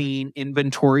 You're seeing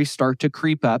inventory start to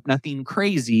creep up. Nothing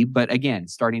crazy, but again,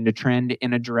 starting to trend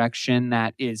in a direction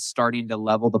that is starting to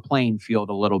level the playing field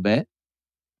a little bit.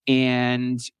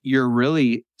 And you're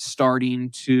really starting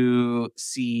to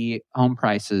see home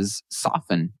prices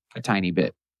soften a tiny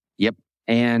bit. Yep.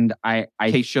 And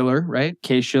Case-Shiller, right?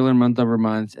 Case-Shiller month over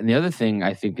month. And the other thing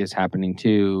I think is happening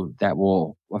too that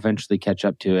will eventually catch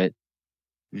up to it,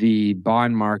 the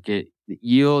bond market, the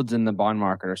yields in the bond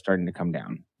market are starting to come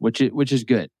down, which is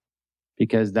good,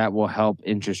 because that will help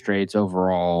interest rates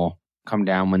overall come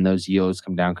down when those yields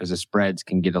come down, because the spreads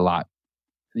can get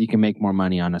you can make more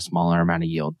money on a smaller amount of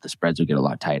yield. The spreads will get a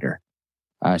lot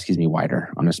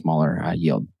wider on a smaller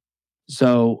yield.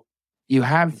 So you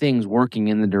have things working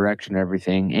in the direction of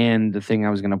everything. And the thing I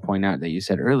was going to point out that you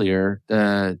said earlier,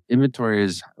 the inventory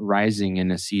is rising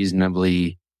in a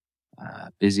seasonably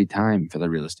busy time for the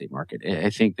real estate market. I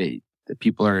think that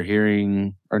people are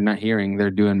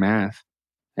they're doing math.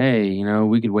 Hey,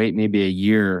 we could wait maybe a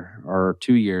year or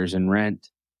 2 years and rent,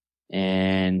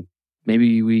 and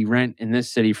maybe we rent in this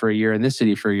city for a year and this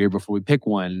city for a year before we pick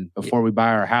one, before we buy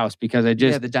our house, because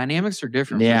the dynamics are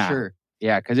different for sure.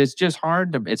 Yeah, because it's just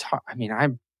hard. It's hard. I mean,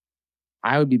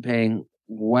 I would be paying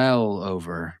well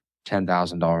over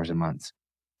 $10,000 a month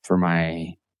for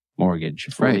my mortgage,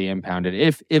 fully impounded,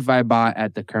 if I bought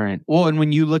at the current. Well, and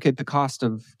when you look at the cost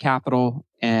of capital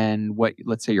and what,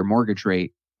 let's say your mortgage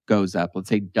rate goes up, let's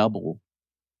say double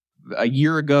a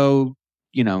year ago,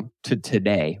 to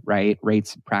today, right?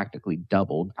 Rates practically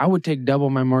doubled. I would take double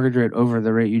my mortgage rate over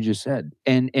the rate you just said.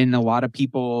 And a lot of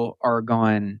people are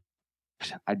going,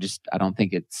 I don't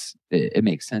think it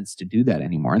makes sense to do that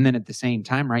anymore. And then at the same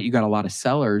time, right, you got a lot of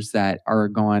sellers that are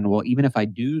going, well, even if I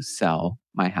do sell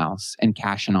my house and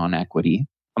cash in on equity,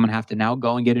 I'm going to have to now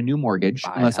go and get a new mortgage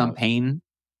unless I'm paying,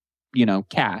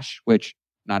 cash, which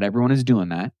not everyone is doing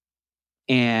that.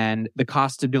 And the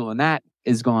cost of doing that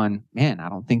is going, man, I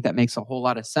don't think that makes a whole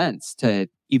lot of sense to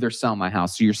either sell my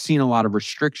house. So you're seeing a lot of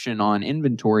restriction on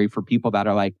inventory for people that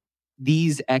are like,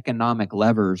 these economic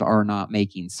levers are not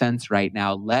making sense right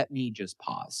now. Let me just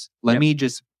pause. Let me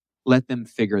just let them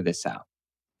figure this out.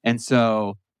 And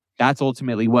so that's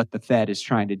ultimately what the Fed is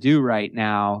trying to do right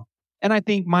now. And I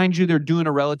think, mind you, they're doing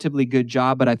a relatively good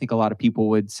job, but I think a lot of people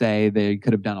would say they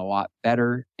could have done a lot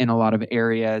better in a lot of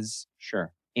areas.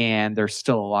 Sure. And there's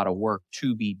still a lot of work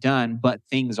to be done, but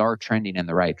things are trending in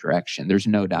the right direction. There's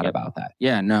no doubt about that.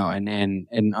 Yeah, no.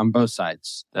 And on both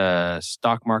sides, the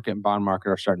stock market and bond market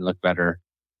are starting to look better.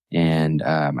 And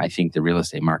I think the real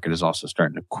estate market is also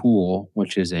starting to cool,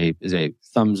 which is a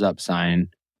thumbs up sign,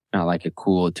 not like a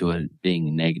cool to it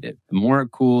being negative. The more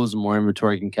it cools, the more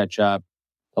inventory can catch up.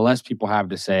 The less people have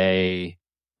to say,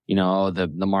 the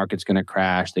market's going to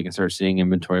crash. They can start seeing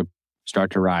inventory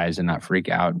start to rise and not freak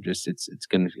out. Just it's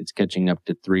catching up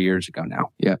to 3 years ago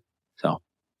now. Yeah. So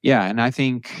yeah, and I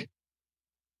think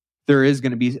there is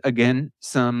going to be, again,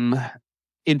 some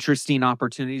interesting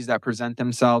opportunities that present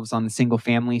themselves on the single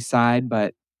family side,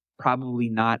 but probably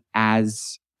not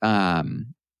as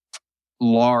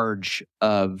large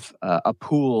of a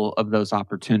pool of those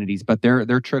opportunities. But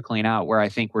they're trickling out, where I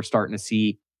think we're starting to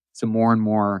see some more and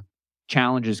more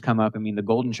challenges come up. I mean, the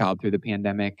golden child through the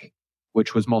pandemic,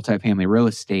 which was multifamily real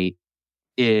estate,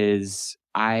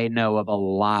 I know of a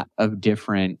lot of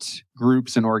different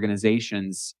groups and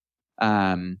organizations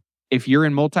If you're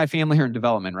in multifamily or in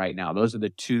development right now, those are the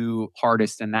two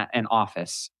hardest, and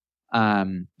office,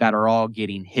 that are all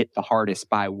getting hit the hardest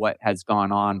by what has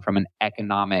gone on from an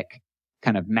economic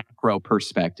kind of macro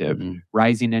perspective.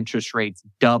 Rising interest rates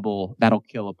double, that'll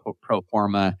kill a pro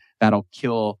forma, that'll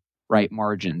kill right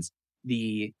margins.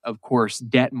 Of course,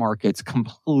 debt markets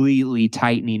completely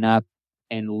tightening up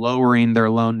and lowering their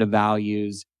loan to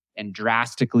values and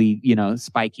drastically,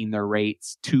 spiking their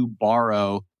rates to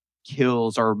borrow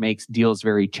kills or makes deals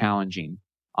very challenging.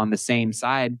 On the same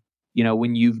side,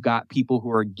 when you've got people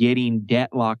who are getting debt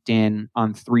locked in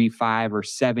on 3, 5, or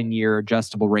 7-year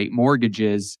adjustable rate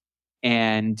mortgages,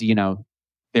 and,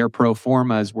 their pro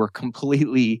formas were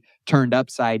completely turned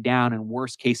upside down, and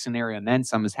worst case scenario, and then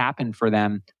some has happened for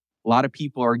them. A lot of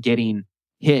people are getting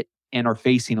hit and are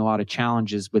facing a lot of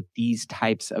challenges with these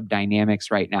types of dynamics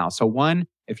right now. So one,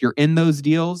 if you're in those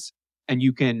deals and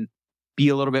you can be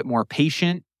a little bit more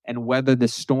patient and weather the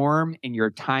storm in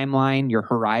your timeline, your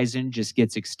horizon just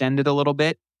gets extended a little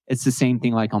bit. It's the same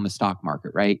thing like on the stock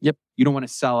market, right? Yep. You don't want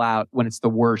to sell out when it's the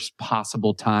worst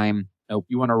possible time. Nope.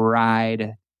 You want to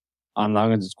ride on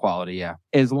long as it's quality, yeah.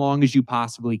 As long as you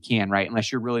possibly can, right?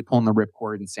 Unless you're really pulling the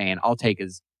ripcord and saying, I'll take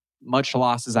as much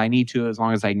loss as I need to, as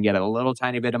long as I can get a little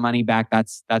tiny bit of money back.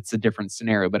 That's a different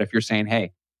scenario. But if you're saying,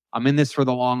 hey, I'm in this for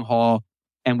the long haul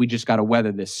and we just got to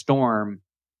weather this storm,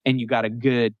 and you got a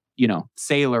good,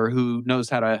 sailor who knows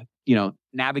how to,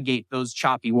 navigate those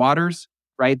choppy waters,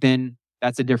 right? Then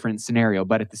that's a different scenario.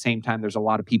 But at the same time, there's a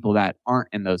lot of people that aren't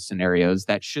in those scenarios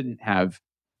that shouldn't have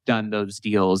done those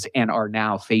deals and are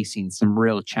now facing some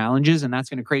real challenges. And that's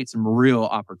going to create some real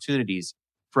opportunities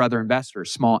for other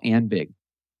investors, small and big.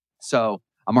 So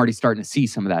I'm already starting to see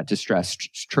some of that distress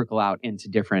trickle out into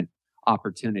different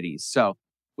opportunities. So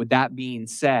with that being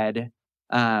said,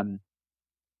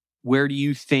 where do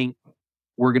you think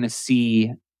we're going to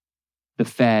see the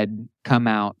Fed come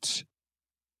out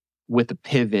with a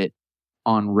pivot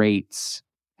on rates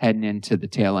heading into the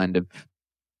tail end of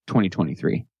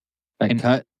 2023?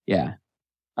 Cut? Yeah.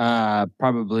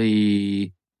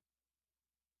 Probably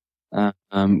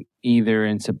either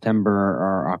in September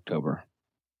or October.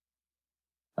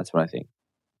 That's what I think.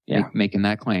 Yeah. Making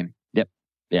that claim. Yep.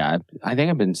 Yeah. I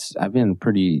think I've been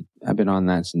on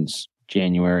that since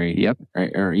January. Yep.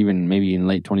 Or even maybe in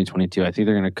late 2022. I think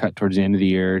they're going to cut towards the end of the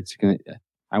year.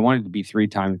 I want it to be 3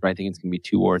 times, but I think it's going to be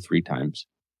 2 or 3 times.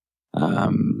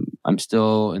 I'm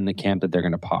still in the camp that they're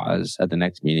going to pause at the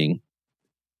next meeting.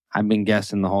 I've been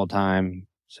guessing the whole time.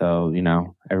 So,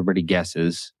 everybody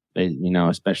guesses,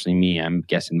 especially me. I'm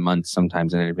guessing months,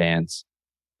 sometimes in advance.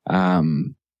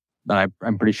 But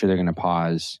I'm pretty sure they're going to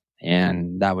pause.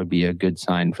 And that would be a good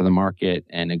sign for the market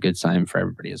and a good sign for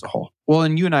everybody as a whole. Well,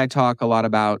 and you and I talk a lot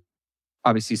about,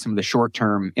 obviously, some of the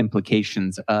short-term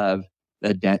implications of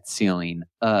the debt ceiling,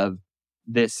 of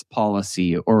this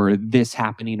policy or this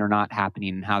happening or not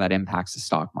happening, and how that impacts the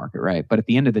stock market, right? But at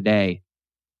the end of the day,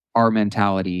 our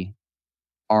mentality,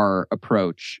 our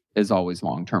approach is always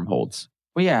long-term holds.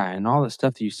 Well, yeah, and all the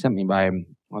stuff that you sent me by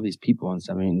all these people and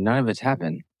stuff, none of it's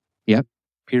happened. Yep.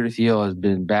 Peter Thiel has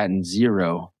been batting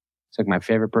 0. It's like my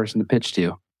favorite person to pitch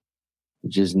to.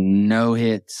 Just no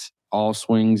hits, all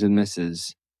swings and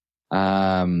misses.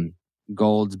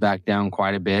 Gold's back down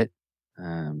quite a bit,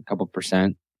 a couple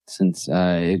percent since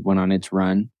it went on its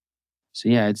run. So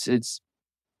yeah, it's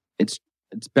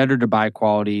better to buy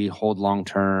quality, hold long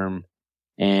term,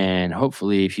 and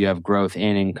hopefully, if you have growth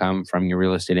and income from your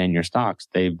real estate and your stocks,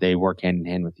 they work hand in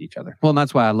hand with each other. Well, and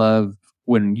that's why I love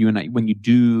when you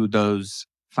do those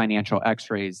financial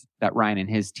X-rays that Ryan and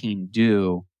his team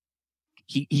do.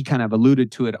 He kind of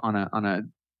alluded to it on a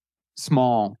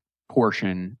small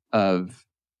portion of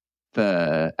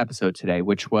the episode today,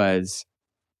 which was,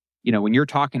 when you're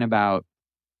talking about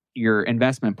your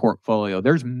investment portfolio,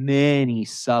 there's many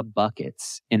sub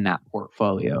buckets in that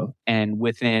portfolio. And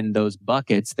within those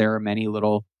buckets, there are many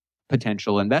little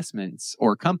potential investments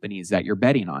or companies that you're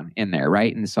betting on in there,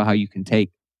 right? And so how you can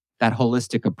take that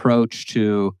holistic approach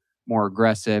to more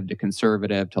aggressive, to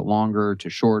conservative, to longer, to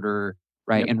shorter,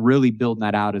 right? Yep. And really building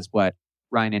that out is what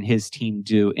Ryan and his team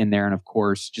do in there. And of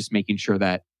course, just making sure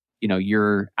that,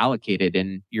 you're allocated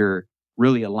and you're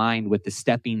really aligned with the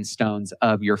stepping stones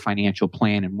of your financial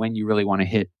plan and when you really want to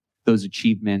hit those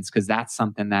achievements, because that's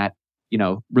something that,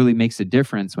 really makes a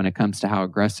difference when it comes to how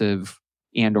aggressive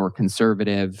and or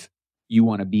conservative you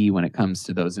want to be when it comes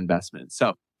to those investments.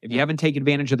 So if you haven't taken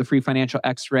advantage of the free financial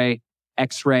X-ray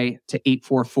to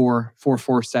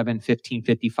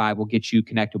 844-447-1555 will get you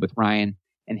connected with Ryan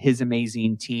and his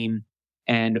amazing team.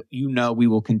 And we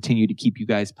will continue to keep you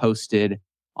guys posted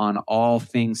on all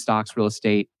things stocks, real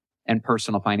estate, and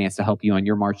personal finance to help you on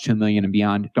your march to a million and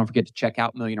beyond. Don't forget to check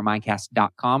out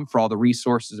millionairemindcast.com for all the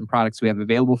resources and products we have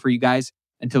available for you guys.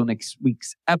 Until next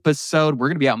week's episode, we're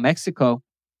going to be out in Mexico.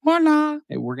 Hola.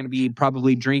 We're going to be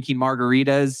probably drinking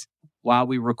margaritas while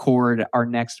we record our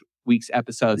next week's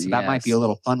episode. So that might be a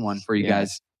little fun one for you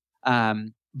guys.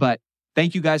 But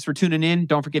thank you guys for tuning in.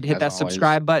 Don't forget to hit that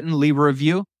subscribe button, leave a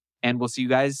review, and we'll see you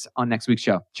guys on next week's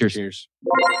show. Cheers.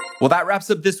 Well, that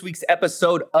wraps up this week's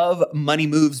episode of Money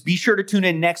Moves. Be sure to tune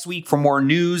in next week for more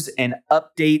news and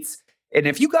updates. And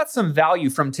if you got some value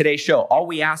from today's show, all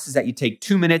we ask is that you take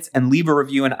 2 minutes and leave a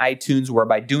review in iTunes, where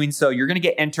by doing so, you're going to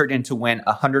get entered in to win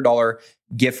a $100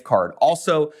 gift card.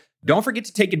 Also, don't forget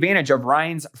to take advantage of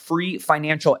Ryan's free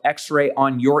financial x-ray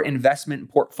on your investment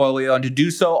portfolio. And to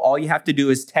do so, all you have to do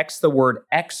is text the word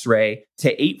x-ray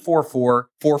to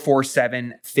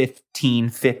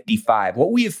 844-447-1555.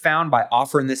 What we have found by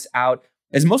offering this out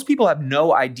is most people have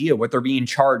no idea what they're being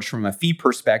charged from a fee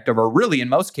perspective, or really in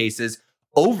most cases,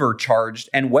 overcharged,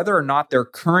 and whether or not their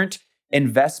current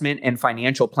investment and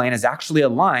financial plan is actually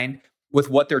aligned with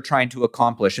what they're trying to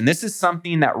accomplish. And this is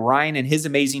something that Ryan and his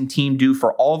amazing team do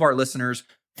for all of our listeners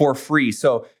for free.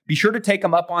 So be sure to take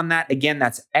them up on that. Again,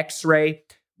 that's X-Ray,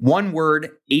 one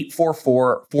word,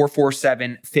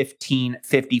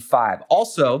 844-447-1555.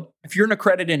 Also, if you're an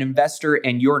accredited investor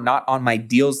and you're not on my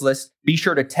deals list, be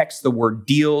sure to text the word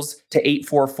deals to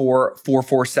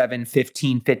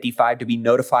 844-447-1555 to be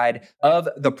notified of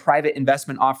the private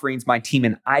investment offerings my team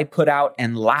and I put out.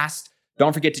 And last,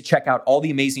 don't forget to check out all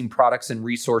the amazing products and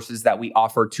resources that we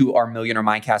offer to our Millionaire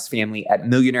Mindcast family at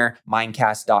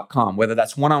millionairemindcast.com. Whether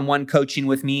that's one-on-one coaching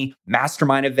with me,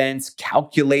 mastermind events,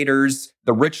 calculators,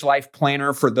 the Rich Life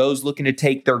Planner for those looking to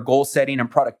take their goal setting and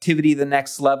productivity to the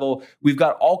next level. We've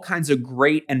got all kinds of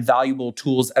great and valuable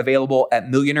tools available at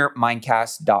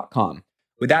millionairemindcast.com.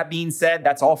 With that being said,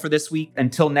 that's all for this week.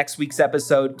 Until next week's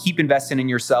episode, keep investing in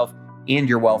yourself and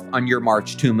your wealth on your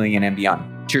march to $1 million and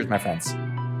beyond. Cheers, my friends.